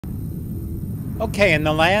Okay, in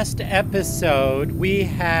the last episode, we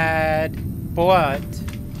had bought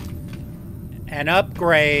an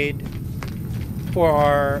upgrade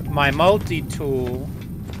for my multi-tool,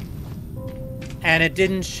 and it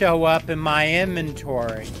didn't show up in my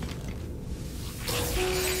inventory.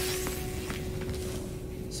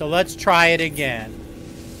 So let's try it again.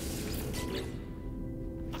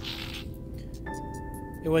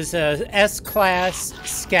 It was a S-Class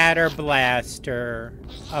Scatter Blaster,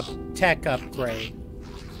 a tech upgrade.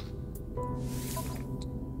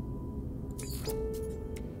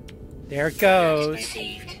 There it goes.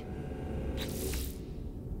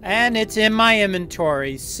 And it's in my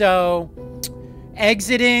inventory, so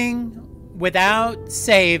exiting without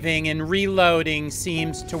saving and reloading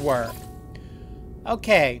seems to work.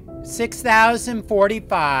 Okay,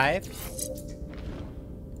 6,045.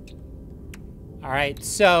 Alright,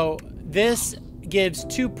 so this gives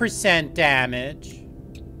 2% damage.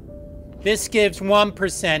 This gives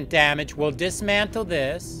 1% damage. We'll dismantle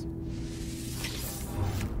this.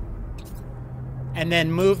 And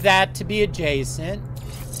then move that to be adjacent.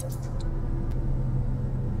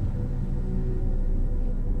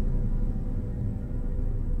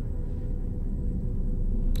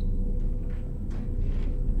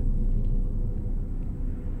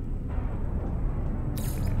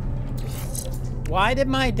 Why did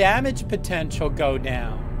my damage potential go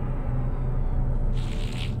down?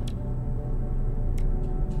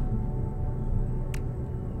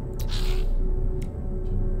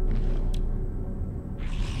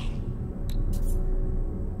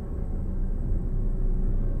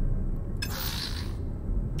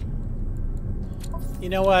 You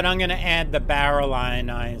know what? I'm going to add the barrel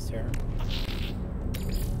ionizer.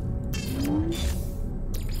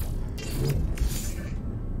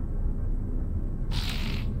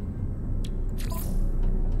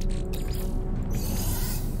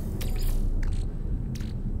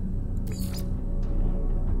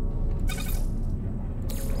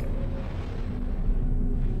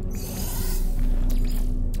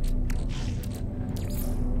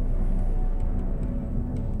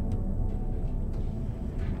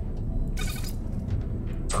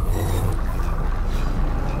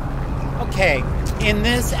 Okay, in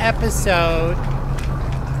this episode,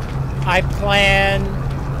 I plan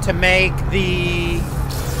to make the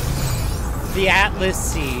Atlas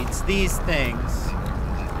seeds, these things.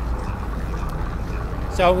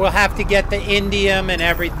 So we'll have to get the indium and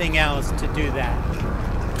everything else to do that.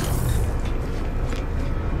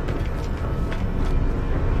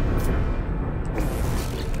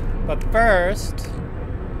 But first...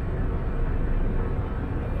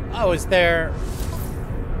 Oh, is there...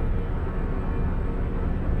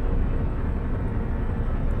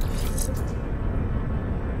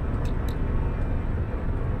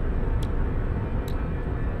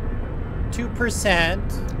 2%,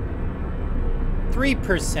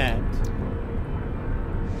 3%.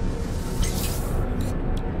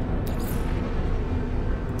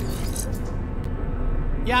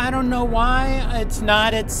 Yeah, I don't know why it's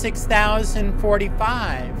not at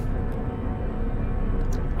 6,045.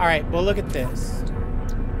 All right, well, look at this.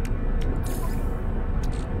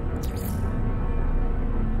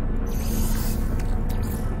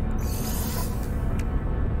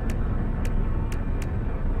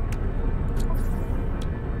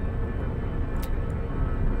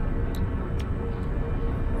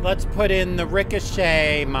 Let's put in the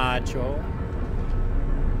ricochet module.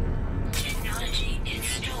 Technology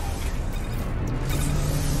installed.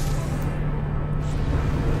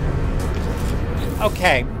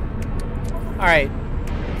 Okay. All right.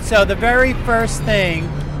 So the very first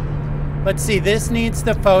thing, let's see, this needs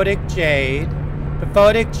the photic jade. The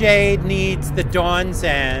photic jade needs the Dawn's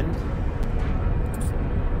End.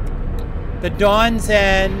 The Dawn's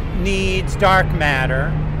End needs dark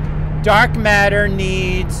matter. Dark matter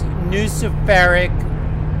needs Noospheric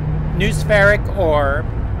orb.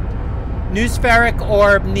 Noospheric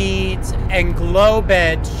orb needs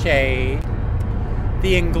englobed shade.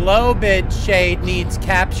 The englobed shade needs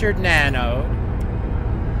captured nanode.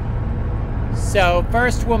 So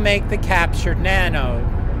first we'll make the captured nanode.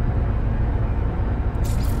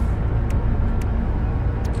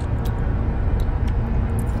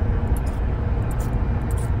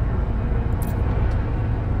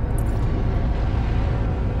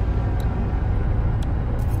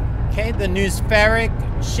 Okay, the Noospheric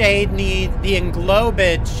shade needs, the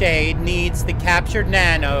englobed shade needs the captured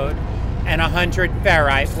nanode, and 100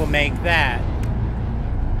 ferrite will make that.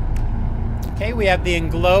 Okay, we have the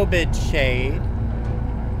englobed shade.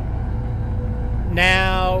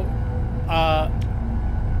 Now,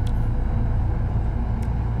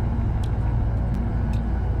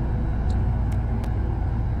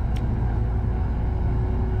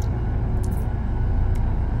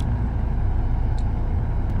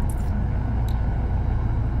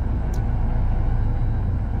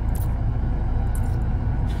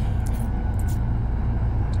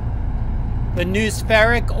 The new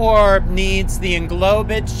spheric orb needs the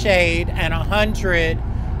englobed shade and 100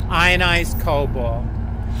 ionized cobalt.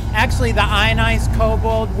 Actually, the ionized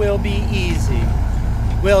cobalt will be easy.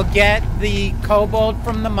 We'll get the cobalt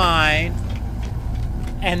from the mine,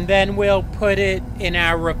 and then we'll put it in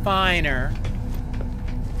our refiner.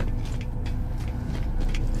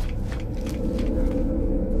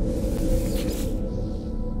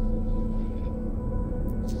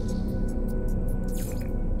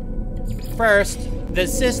 First, the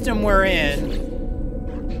system we're in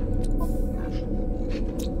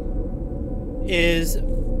is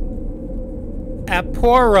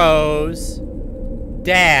Aporos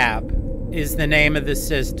Dab is the name of the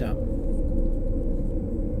system.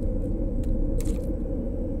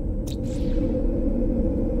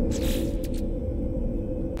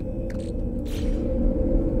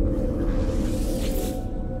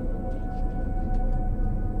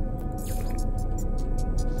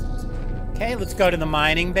 Okay, let's go to the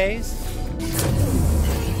mining base.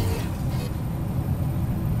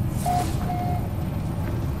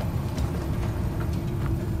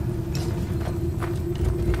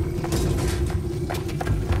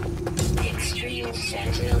 Extreme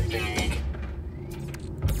sentinel bag.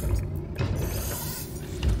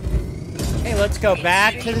 Okay, let's go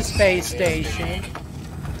back to the space station.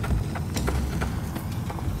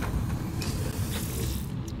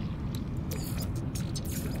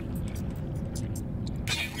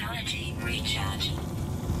 Technology recharge.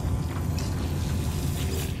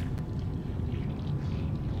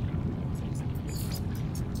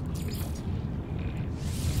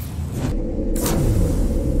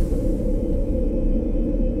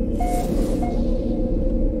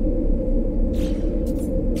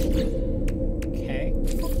 Okay.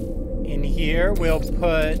 In here, we'll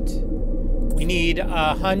put... We need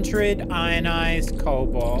 100 ionized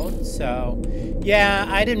cobalt, so... Yeah,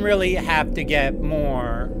 I didn't really have to get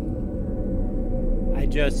more. I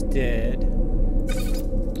just did.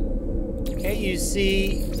 Okay, you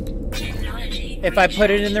see... Technology If I put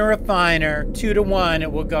it in the refiner, 2 to 1,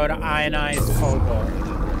 it will go to ionized cobalt.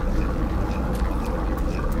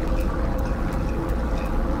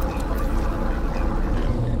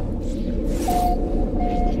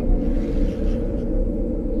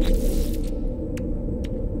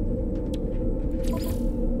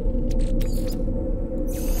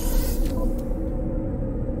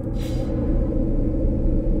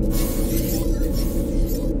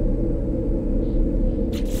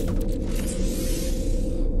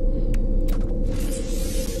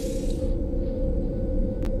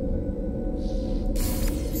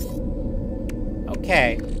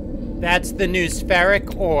 Okay, that's the new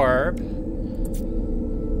spheric orb.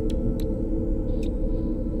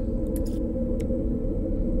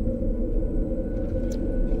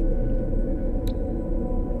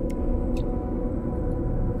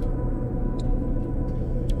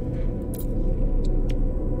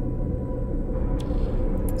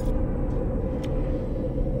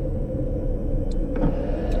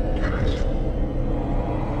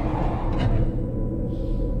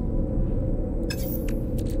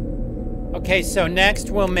 Okay, so next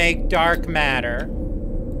we'll make dark matter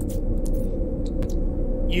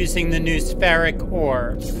using the new spheric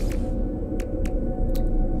orb.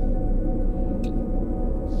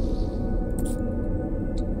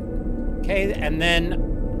 Okay, and then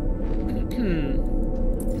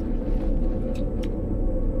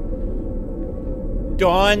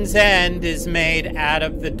Dawn's End is made out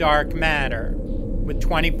of the dark matter with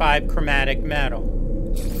 25 chromatic metal.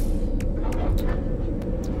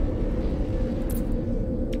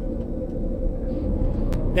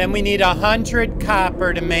 Then we need 100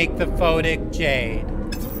 copper to make the photic jade.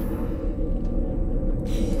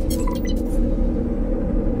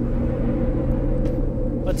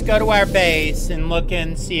 Let's go to our base and look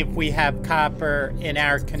and see if we have copper in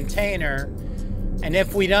our container. And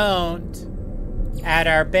if we don't, at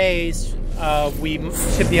our base, we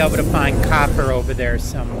should be able to find copper over there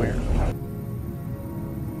somewhere.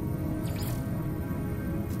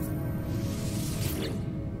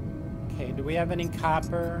 Okay, do we have any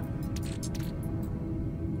copper?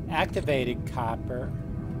 Activated copper.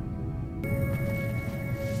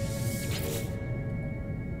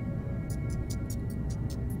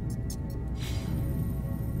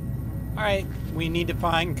 All right, we need to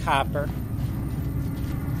find copper.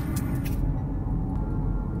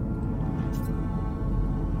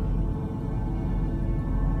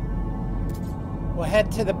 We'll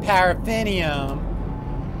head to the paraffinium.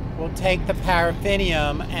 We'll take the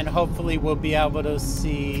paraffinium and hopefully we'll be able to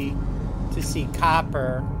see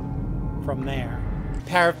copper from there.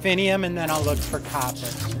 Paraffinium, and then I'll look for copper.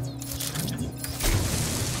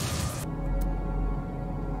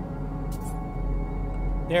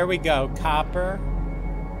 There we go. Copper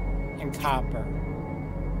and copper.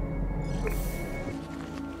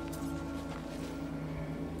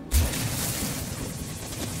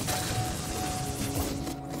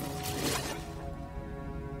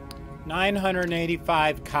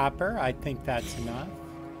 $985 copper. I think that's enough.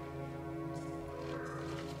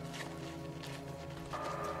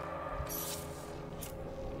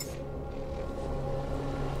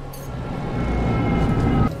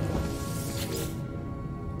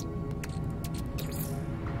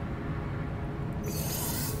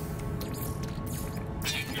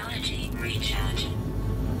 Technology recharge.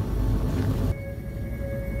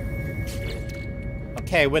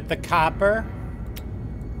 Okay, with the copper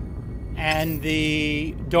and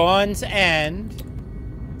the Dawn's End,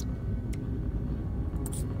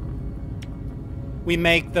 we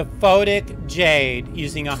make the photic jade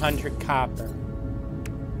using 100 copper.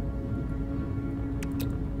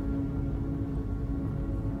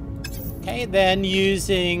 Okay, then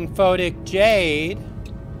using photic jade,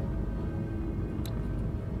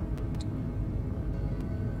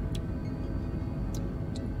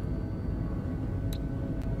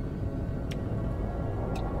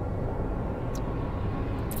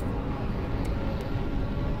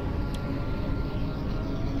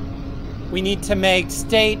 we need to make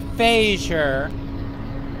state phasure,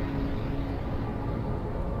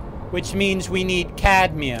 which means we need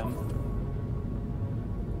cadmium.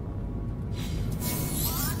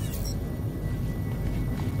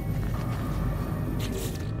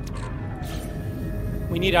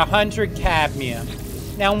 We need 100 cadmium.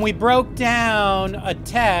 Now, when we broke down a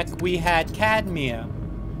tech, we had cadmium.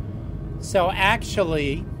 So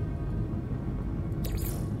actually,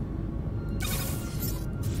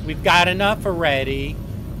 we've got enough already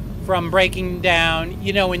from breaking down.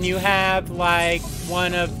 You know, when you have like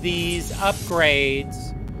one of these upgrades,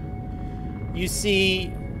 you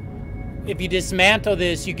see, if you dismantle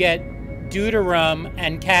this, you get deuterium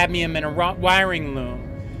and cadmium in a wiring loom.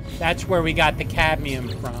 That's where we got the cadmium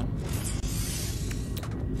from.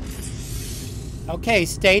 Okay,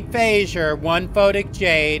 state phasure, 1 photic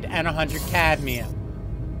jade, and 100 cadmium.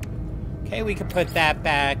 Okay, we can put that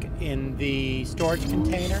back in the storage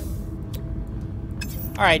container.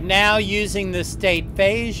 All right, now using the state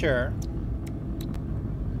phasure,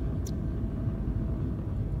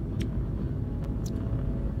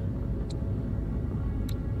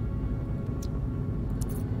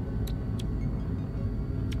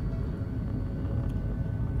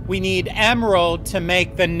 we need emerald to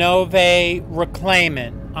make the Novae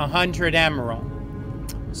reclaimant, 100 emerald.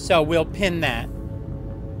 So we'll pin that.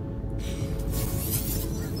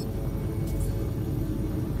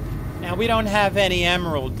 Now we don't have any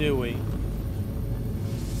emerald, do we?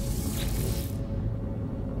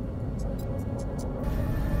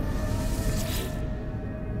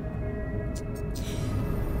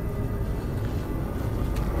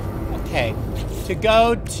 Okay, to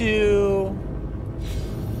go to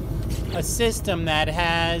a system that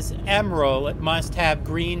has emerald, it must have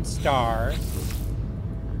green stars.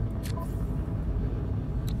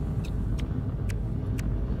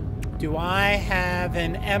 Do I have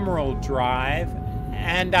an emerald drive?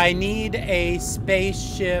 And I need a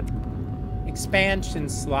spaceship expansion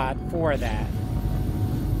slot for that.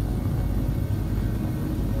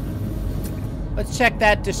 Let's check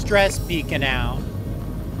that distress beacon out.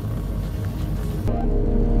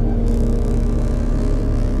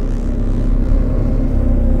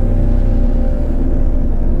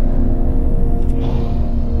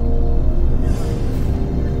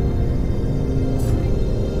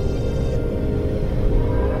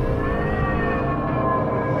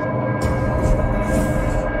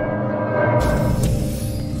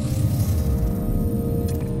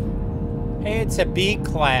 It's a B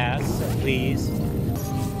class, at least.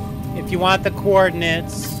 If you want the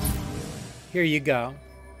coordinates, here you go.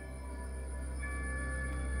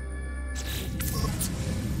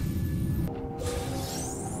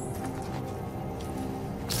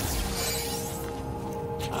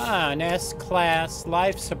 Ah, an S-class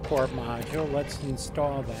life support module. Let's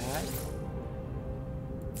install that.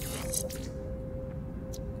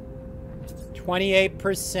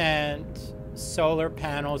 28%. Solar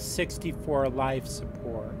panels, 64 life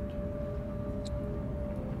support.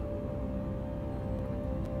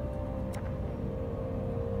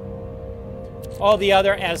 All the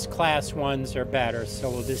other S-class ones are better,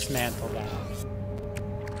 so we'll dismantle that.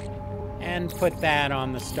 And put that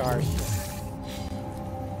on the starship.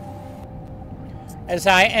 As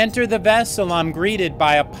I enter the vessel, I'm greeted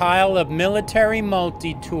by a pile of military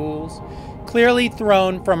multi-tools, clearly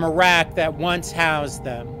thrown from a rack that once housed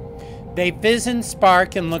them. They fizz and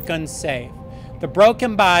spark and look unsafe. The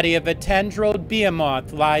broken body of a tendrilled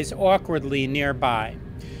behemoth lies awkwardly nearby.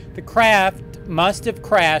 The craft must have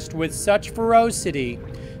crashed with such ferocity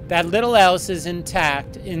that little else is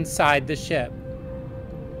intact inside the ship.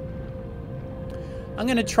 I'm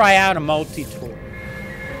going to try out a multi-tool.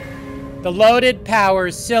 The loaded power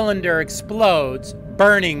cylinder explodes,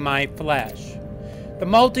 burning my flesh. The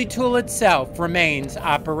multi-tool itself remains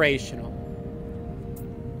operational.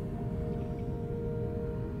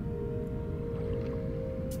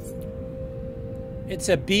 It's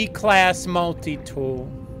a B-class multi-tool.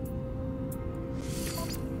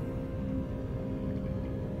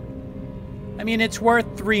 I mean, it's worth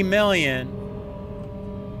 $3 million.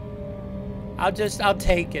 I'll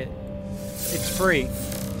take it. It's free.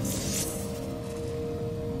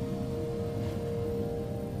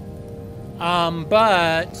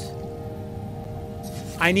 But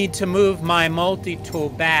I need to move my multi-tool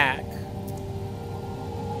back.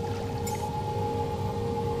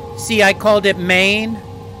 See, I called it main.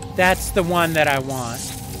 That's the one that I want.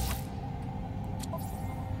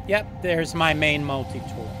 Yep, there's my main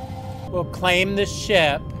multi-tool. We'll claim the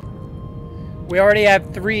ship. We already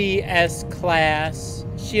have 3 S-class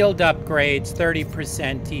shield upgrades,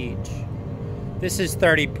 30% each. This is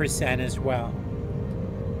 30% as well.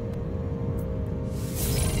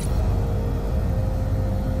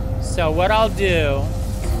 So what I'll do,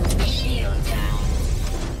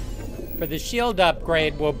 for the shield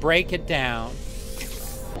upgrade, we'll break it down.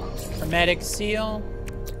 Hermetic seal,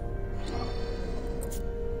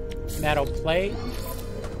 metal plate,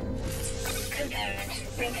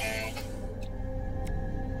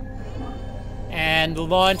 and the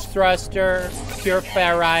launch thruster, pure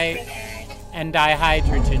ferrite, and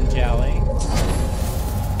dihydrogen jelly.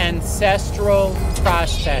 Ancestral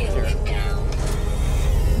prospector.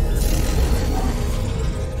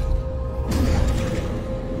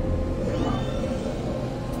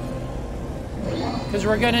 Because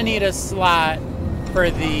we're going to need a slot for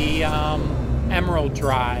the emerald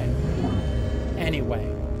drive anyway.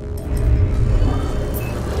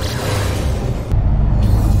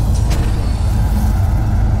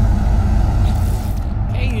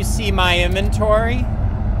 Okay, you see my inventory.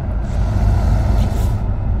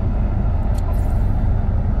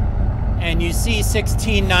 And you see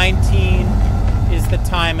 1619 is the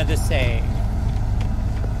time of the save.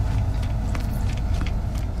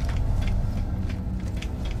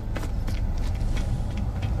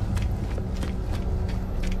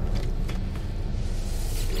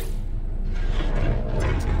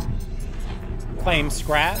 Claim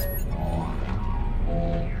scrap.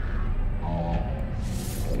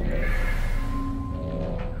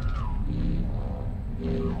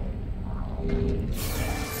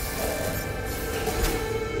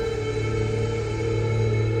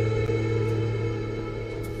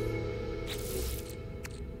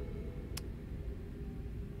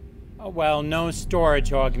 Oh well, no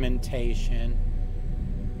storage augmentation.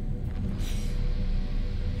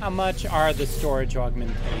 How much are the storage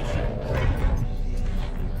augmentations?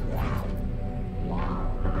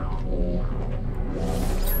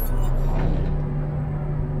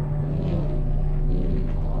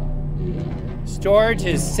 Storage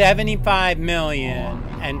is 75 million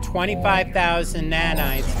and 25,000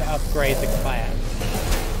 nanites to upgrade the class.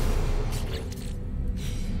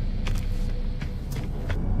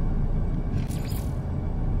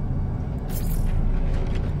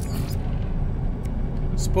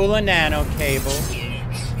 Spool of nano cable.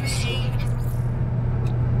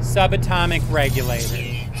 Subatomic regulator.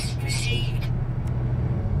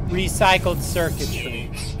 Recycled circuitry.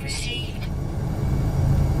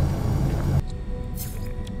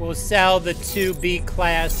 We'll sell the 2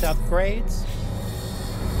 B-class upgrades.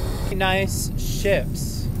 Nice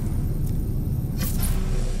ships.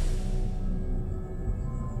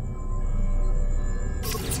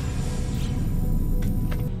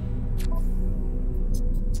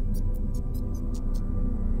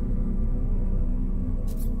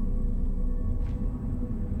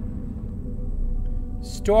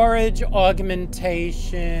 Storage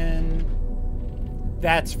augmentation.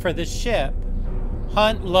 That's for the ship.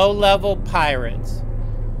 Hunt low-level pirates.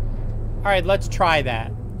 All right, let's try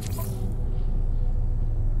that.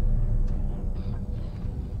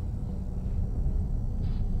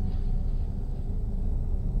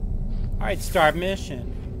 All right, start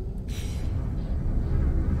mission.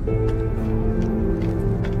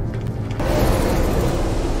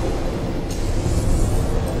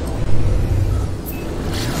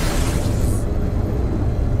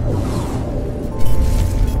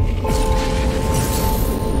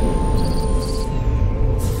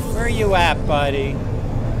 Where you at, buddy?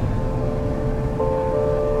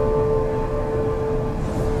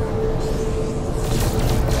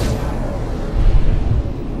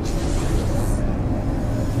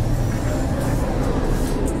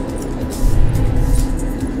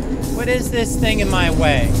 What is this thing in my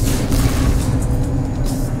way?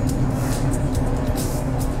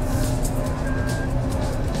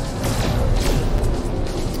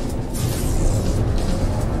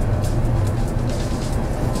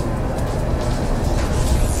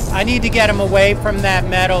 I need to get him away from that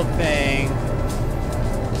metal thing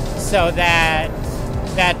so that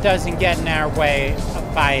that doesn't get in our way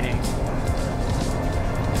of fighting.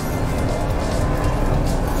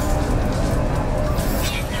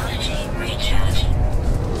 Technology recharge.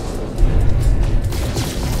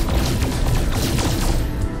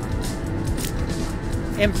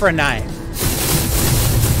 Infraknife.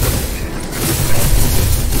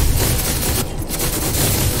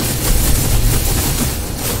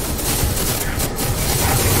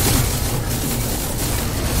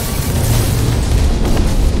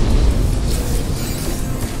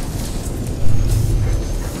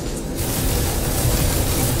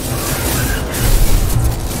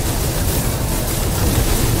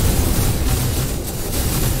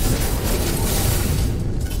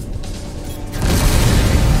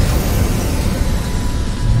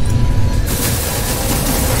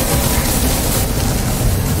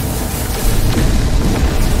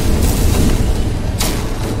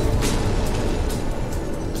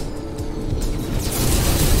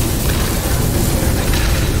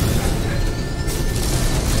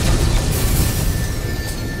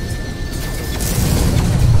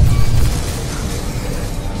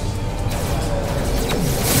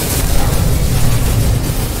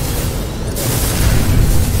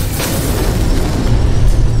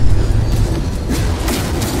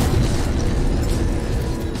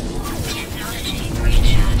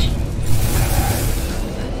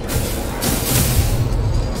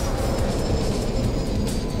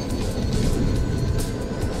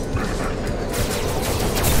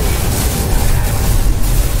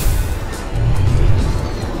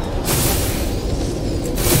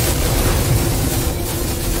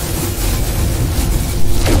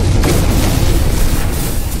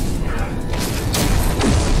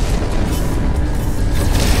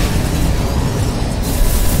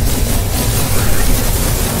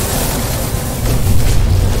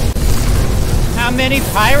 How many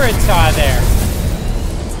pirates are there?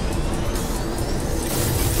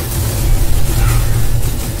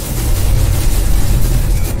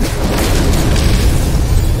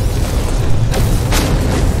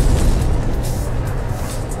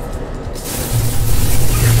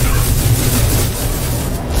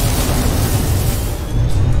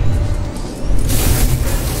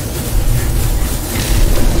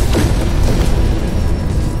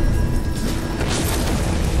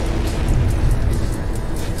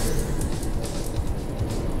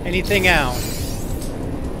 Anything else?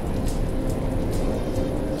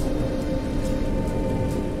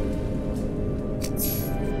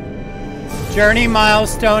 Journey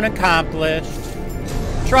milestone accomplished.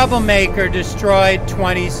 Troublemaker destroyed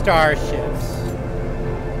 20 starships.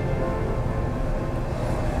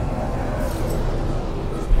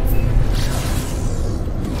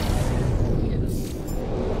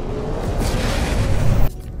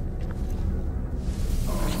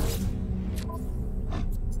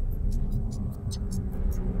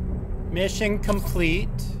 Mission complete.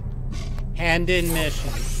 Hand in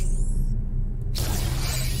mission.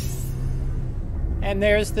 And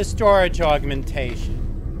there's the storage augmentation.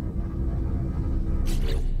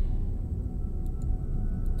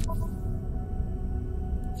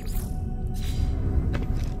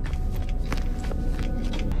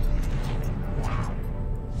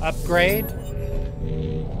 Upgrade.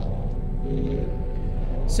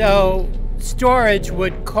 So storage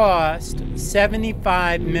would cost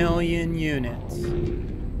 75 million units.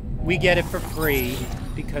 We get it for free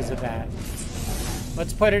because of that.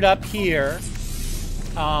 Let's put it up here.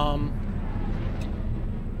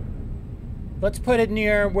 Let's put it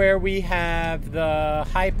near where we have the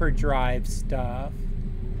hyperdrive stuff,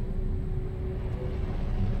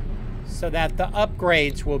 so that the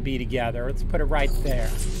upgrades will be together. Let's put it right there.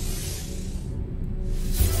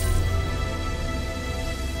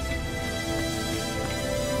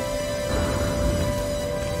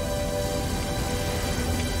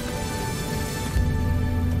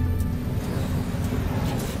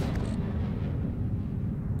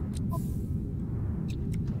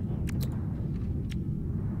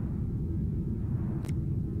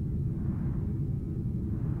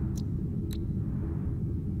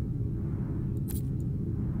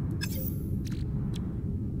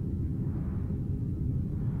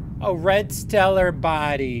 Oh, red stellar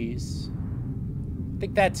bodies. I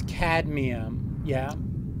think that's cadmium. Yeah.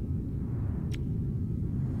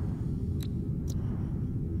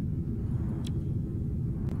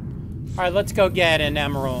 All right, let's go get an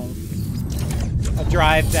emerald. A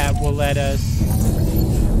drive that will let us.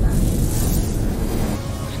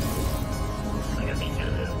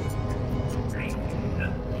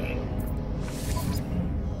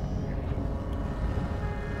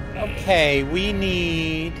 Okay, we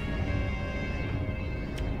need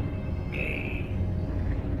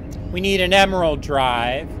an emerald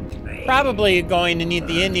drive. Probably going to need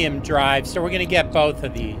the indium drive, so we're going to get both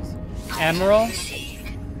of these. Emerald.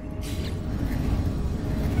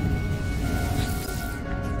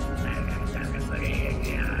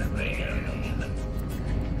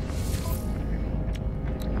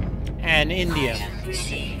 And indium.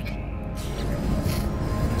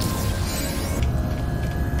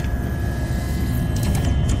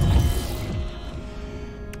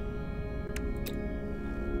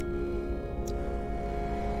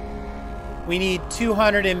 We need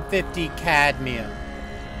 250 cadmium.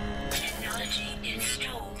 Technology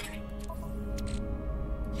installed.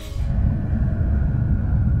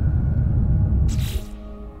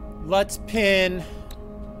 Let's pin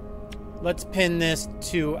this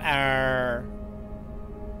to our...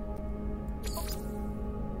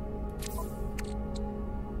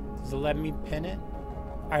 Does it let me pin it?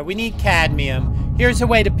 All right, we need cadmium. Here's a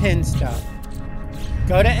way to pin stuff.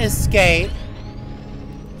 Go to Escape,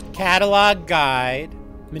 Catalog Guide,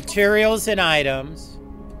 Materials and Items,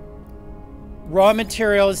 Raw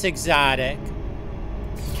Materials Exotic,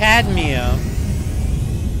 Cadmium,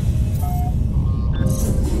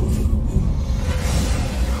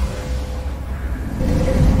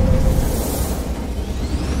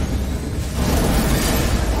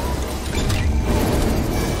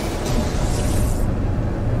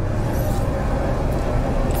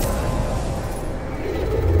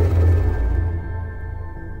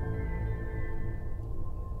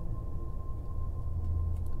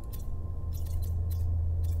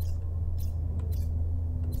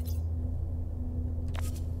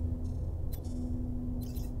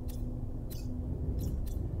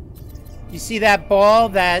 you see that ball?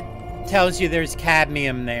 That tells you there's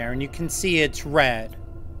cadmium there, and you can see it's red.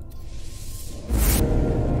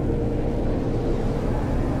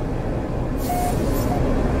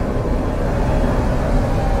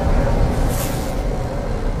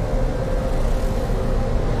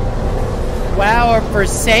 Wow, a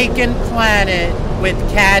forsaken planet with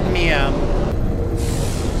cadmium.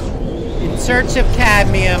 In search of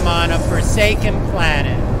cadmium on a forsaken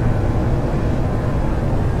planet.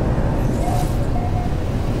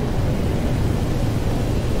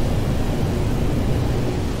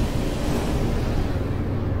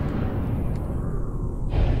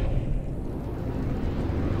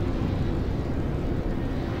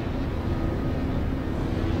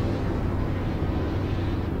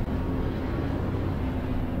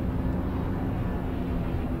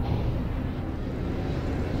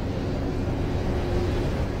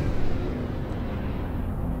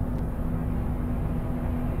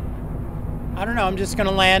 I don't know, I'm just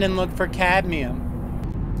gonna land and look for cadmium.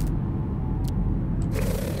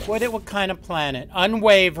 What kind of planet?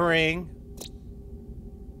 Unwavering.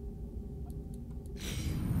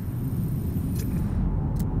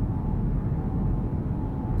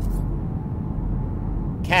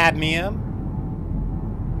 Cadmium.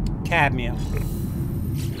 Cadmium.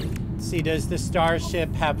 Let's see, does the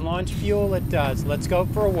starship have launch fuel? It does. Let's go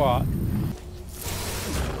for a walk.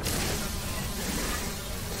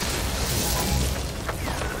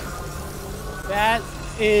 That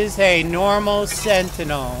is a normal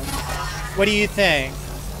Sentinel. What do you think?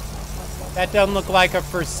 That doesn't look like a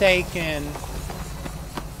Forsaken.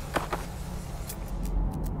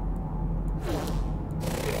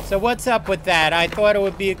 So what's up with that? I thought it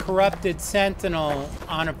would be a corrupted Sentinel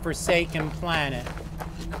on a Forsaken planet.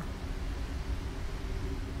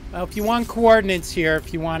 Well, if you want coordinates here,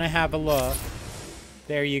 if you want to have a look,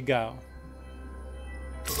 there you go.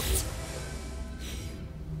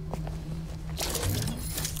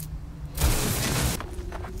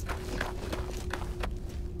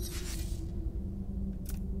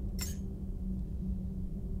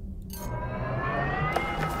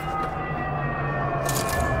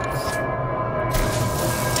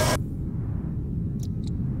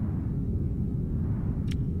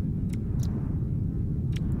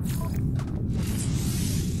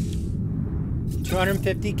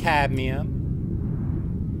 $250 cadmium.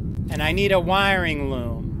 And I need a wiring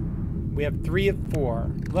loom. We have 3 of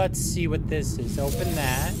 4. Let's see what this is. Open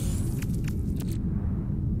that.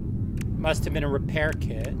 Must have been a repair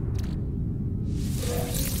kit.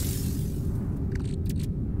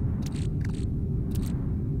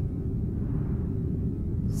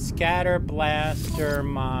 Scatter blaster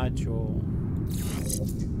module.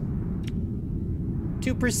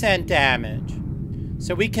 2% damage.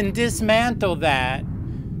 So we can dismantle that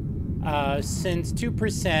since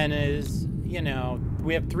 2% is, you know,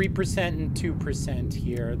 we have 3% and 2%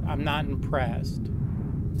 here. I'm not impressed.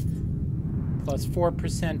 Plus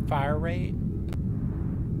 4% fire rate.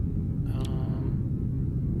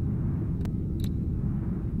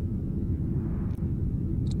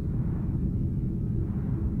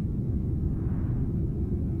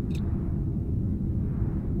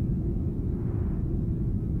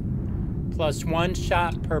 Plus 1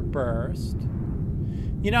 shot per burst.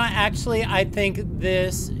 You know, actually, I think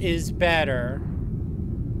this is better.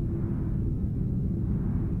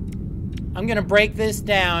 I'm gonna break this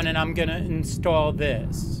down and I'm gonna install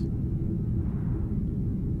this.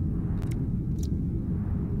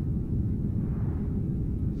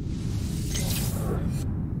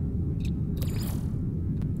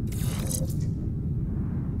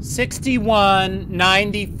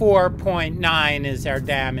 $61.94.9 is our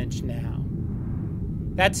damage now.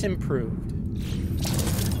 That's improved.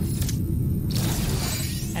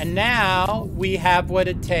 And now we have what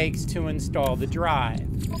it takes to install the drive.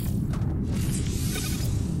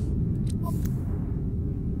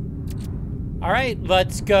 All right,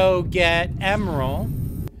 let's go get Emerald.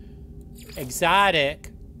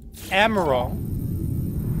 Exotic Emerald.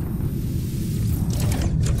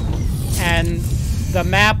 And the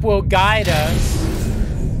map will guide us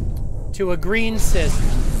to a green system.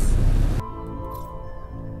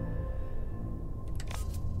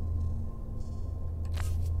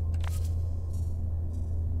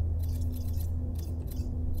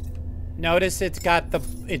 Notice it's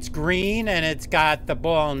green and it's got the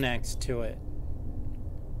ball next to it.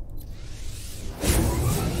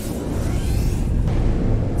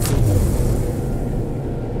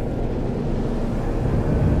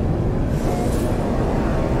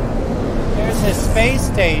 There's a space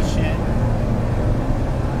station.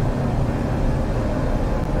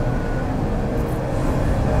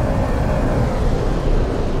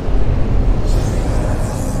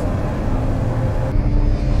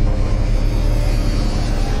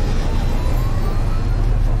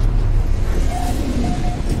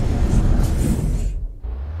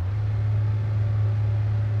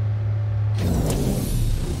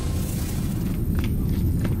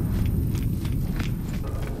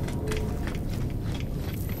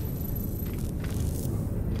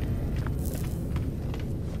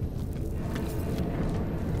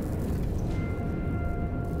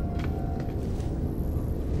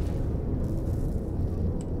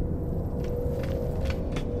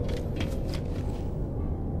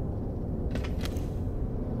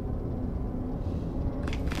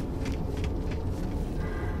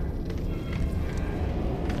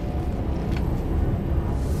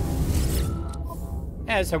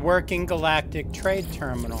 As a working galactic trade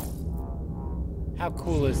terminal. How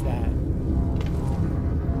cool is that?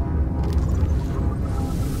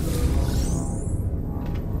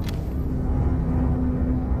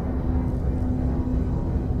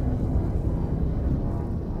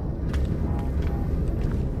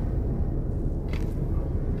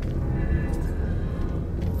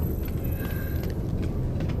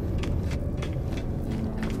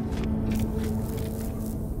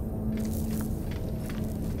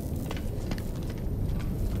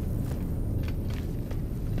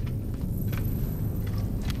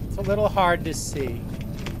 A little hard to see.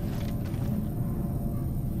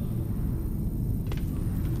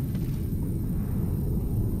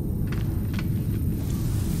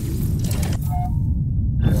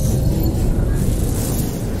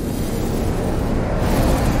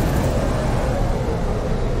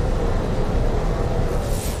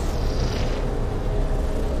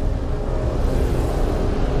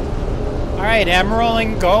 All right, emerald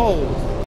and gold.